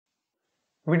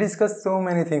We discuss so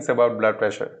many things about blood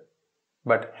pressure,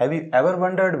 but have you ever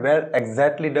wondered where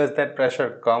exactly does that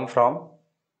pressure come from?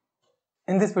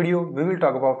 In this video, we will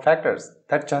talk about factors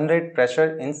that generate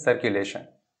pressure in circulation.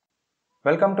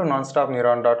 Welcome to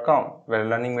nonstopneuron.com, where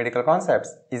learning medical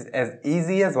concepts is as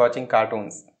easy as watching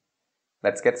cartoons.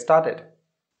 Let's get started.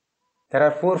 There are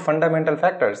four fundamental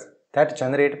factors that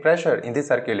generate pressure in the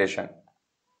circulation.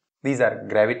 These are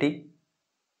gravity,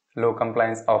 low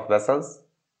compliance of vessels,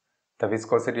 the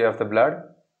viscosity of the blood,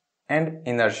 and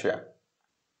inertia.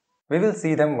 We will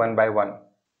see them one by one.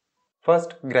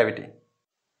 First, gravity.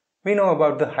 We know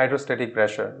about the hydrostatic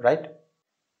pressure, right?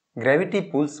 Gravity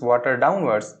pulls water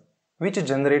downwards, which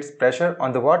generates pressure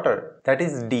on the water that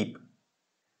is deep.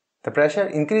 The pressure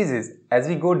increases as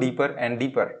we go deeper and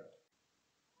deeper.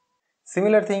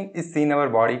 Similar thing is seen in our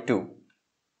body too.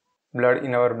 Blood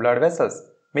in our blood vessels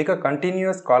make a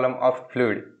continuous column of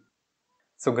fluid.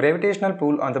 So gravitational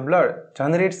pull on the blood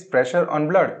generates pressure on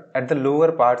blood at the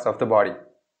lower parts of the body.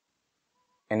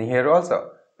 And here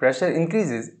also, pressure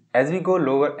increases as we go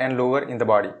lower and lower in the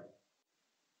body.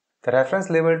 The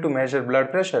reference level to measure blood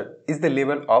pressure is the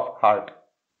level of heart.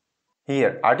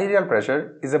 Here, arterial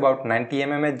pressure is about 90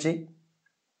 mmHg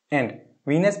and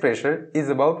venous pressure is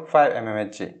about 5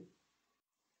 mmHg.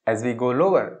 As we go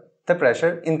lower, the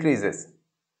pressure increases.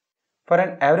 For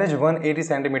an average 180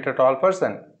 cm tall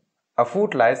person, a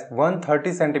foot lies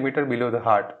 130 cm below the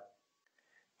heart.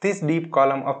 This deep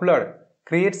column of blood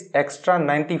creates extra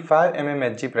 95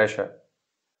 mmHg pressure.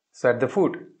 So at the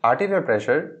foot, arterial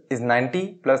pressure is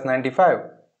 90 plus 95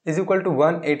 is equal to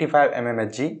 185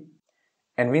 mmHg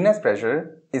and venous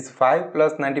pressure is 5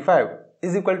 plus 95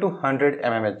 is equal to 100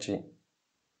 mmHg.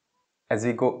 As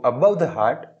we go above the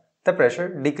heart, the pressure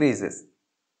decreases.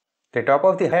 The top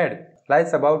of the head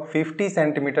lies about 50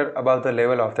 cm above the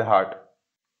level of the heart.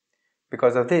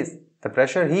 Because of this, the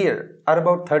pressure here are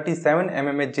about 37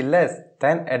 mmHg less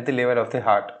than at the level of the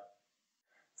heart.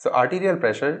 So arterial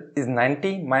pressure is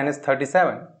 90 minus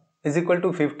 37 is equal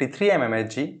to 53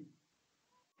 mmHg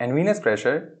and venous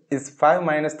pressure is 5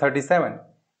 minus 37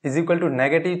 is equal to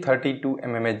negative 32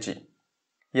 mmHg.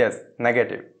 Yes,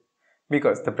 negative,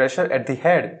 because the pressure at the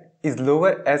head is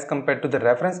lower as compared to the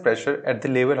reference pressure at the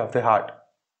level of the heart.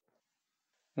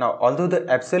 Now, although the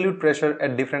absolute pressure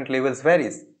at different levels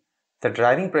varies, the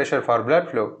driving pressure for blood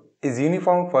flow is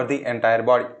uniform for the entire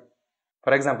body.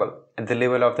 For example, at the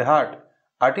level of the heart,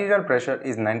 arterial pressure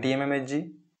is 90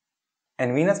 mmHg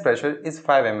and venous pressure is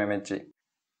 5 mmHg.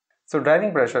 So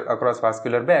driving pressure across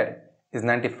vascular bed is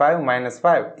 95 minus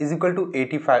 5 is equal to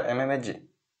 85 mmHg.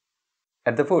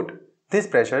 At the foot, this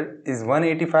pressure is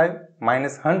 185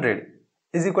 minus 100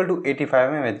 is equal to 85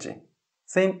 mmHg,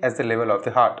 same as the level of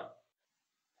the heart.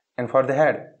 And for the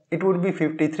head, it would be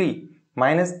 53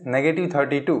 minus negative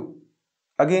 32,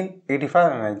 again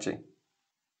 85 mmHg.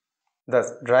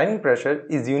 Thus, driving pressure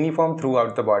is uniform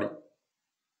throughout the body.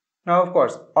 Now of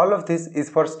course, all of this is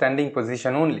for standing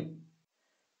position only.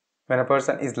 When a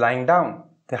person is lying down,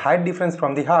 the height difference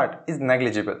from the heart is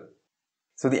negligible.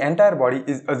 So the entire body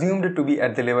is assumed to be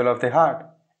at the level of the heart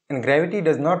and gravity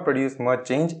does not produce much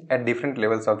change at different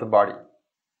levels of the body.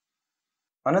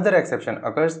 Another exception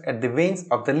occurs at the veins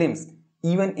of the limbs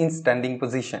even in standing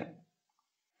position.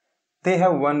 They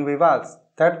have one-way valves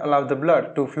that allow the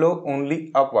blood to flow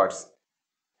only upwards.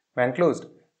 When closed,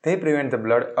 they prevent the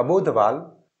blood above the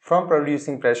valve from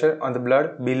producing pressure on the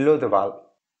blood below the valve.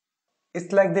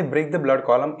 It's like they break the blood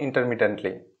column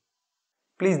intermittently.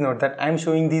 Please note that I am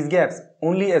showing these gaps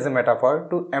only as a metaphor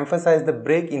to emphasize the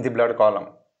break in the blood column.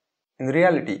 In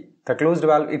reality, the closed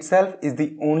valve itself is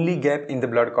the only gap in the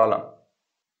blood column.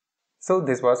 So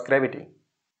this was gravity.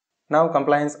 Now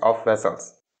compliance of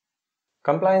vessels.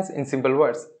 Compliance in simple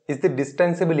words is the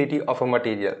distensibility of a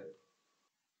material.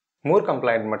 More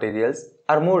compliant materials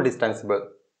are more distensible,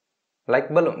 like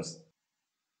balloons.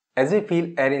 As we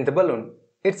feel air in the balloon,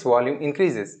 its volume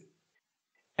increases.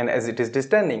 And as it is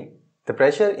distending, the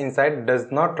pressure inside does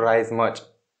not rise much.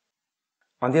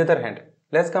 On the other hand,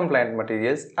 less compliant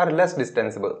materials are less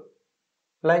distensible,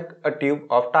 like a tube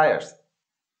of tires.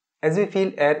 As we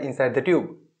feel air inside the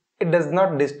tube, it does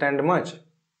not distend much,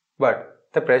 but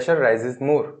the pressure rises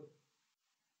more.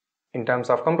 In terms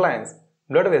of compliance,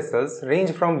 blood vessels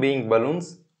range from being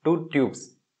balloons to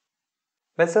tubes.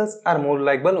 Vessels are more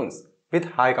like balloons with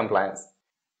high compliance.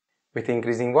 With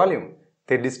increasing volume,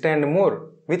 they distend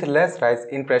more with less rise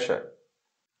in pressure.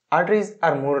 Arteries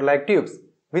are more like tubes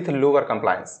with lower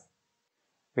compliance.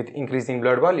 With increasing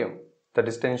blood volume, the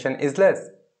distension is less,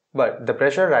 but the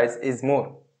pressure rise is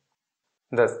more.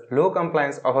 Thus, low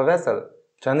compliance of a vessel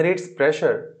generates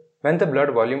pressure when the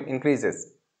blood volume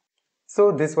increases.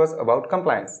 So this was about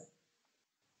compliance.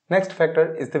 Next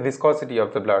factor is the viscosity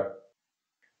of the blood.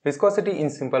 Viscosity in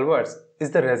simple words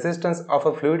is the resistance of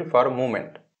a fluid for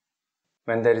movement.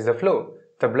 When there is a flow,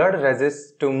 the blood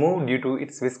resists to move due to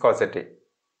its viscosity.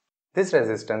 This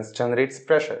resistance generates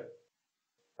pressure.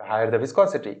 The higher the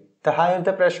viscosity, the higher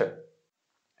the pressure.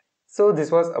 So this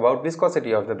was about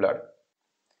viscosity of the blood.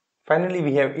 Finally,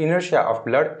 we have inertia of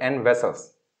blood and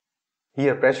vessels.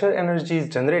 Here pressure energy is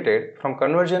generated from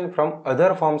conversion from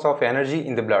other forms of energy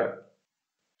in the blood.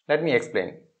 Let me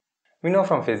explain. We know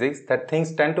from physics that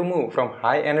things tend to move from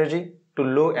high energy to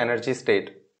low energy state.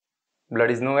 Blood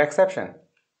is no exception.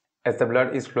 As the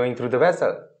blood is flowing through the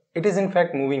vessel, it is in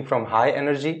fact moving from high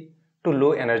energy to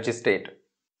low energy state.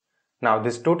 Now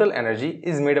this total energy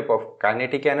is made up of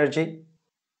kinetic energy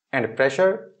and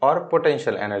pressure or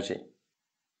potential energy.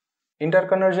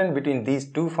 Interconversion between these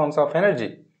two forms of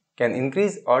energy can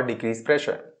increase or decrease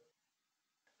pressure.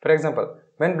 For example,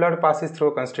 when blood passes through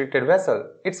a constricted vessel,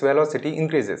 its velocity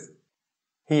increases.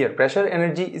 Here pressure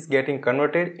energy is getting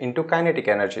converted into kinetic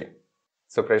energy.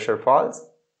 So pressure falls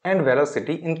and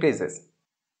velocity increases.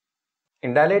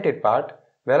 In dilated part,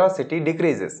 velocity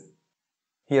decreases.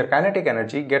 Here kinetic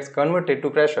energy gets converted to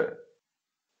pressure.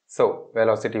 So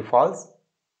velocity falls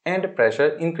and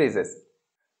pressure increases.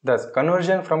 Thus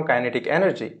conversion from kinetic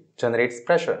energy generates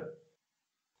pressure.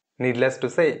 Needless to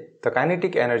say, the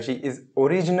kinetic energy is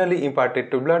originally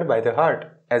imparted to blood by the heart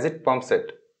as it pumps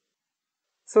it.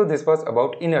 So this was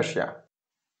about inertia.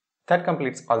 That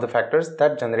completes all the factors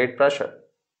that generate pressure.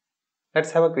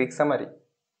 Let's have a quick summary.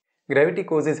 Gravity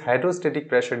causes hydrostatic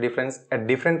pressure difference at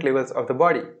different levels of the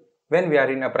body when we are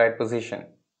in upright position.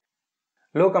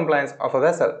 Low compliance of a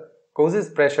vessel causes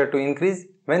pressure to increase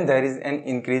when there is an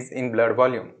increase in blood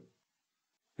volume.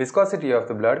 Viscosity of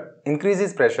the blood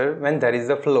increases pressure when there is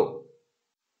a flow.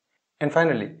 And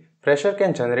finally, pressure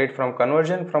can generate from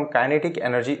conversion from kinetic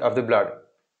energy of the blood.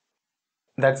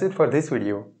 That's it for this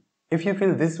video. If you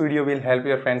feel this video will help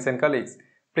your friends and colleagues,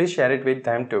 please share it with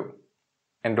them too.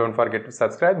 And don't forget to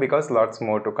subscribe because lots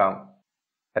more to come.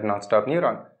 At Nonstop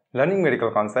Neuron, learning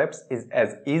medical concepts is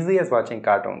as easy as watching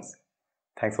cartoons.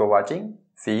 Thanks for watching.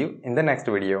 See you in the next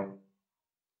video.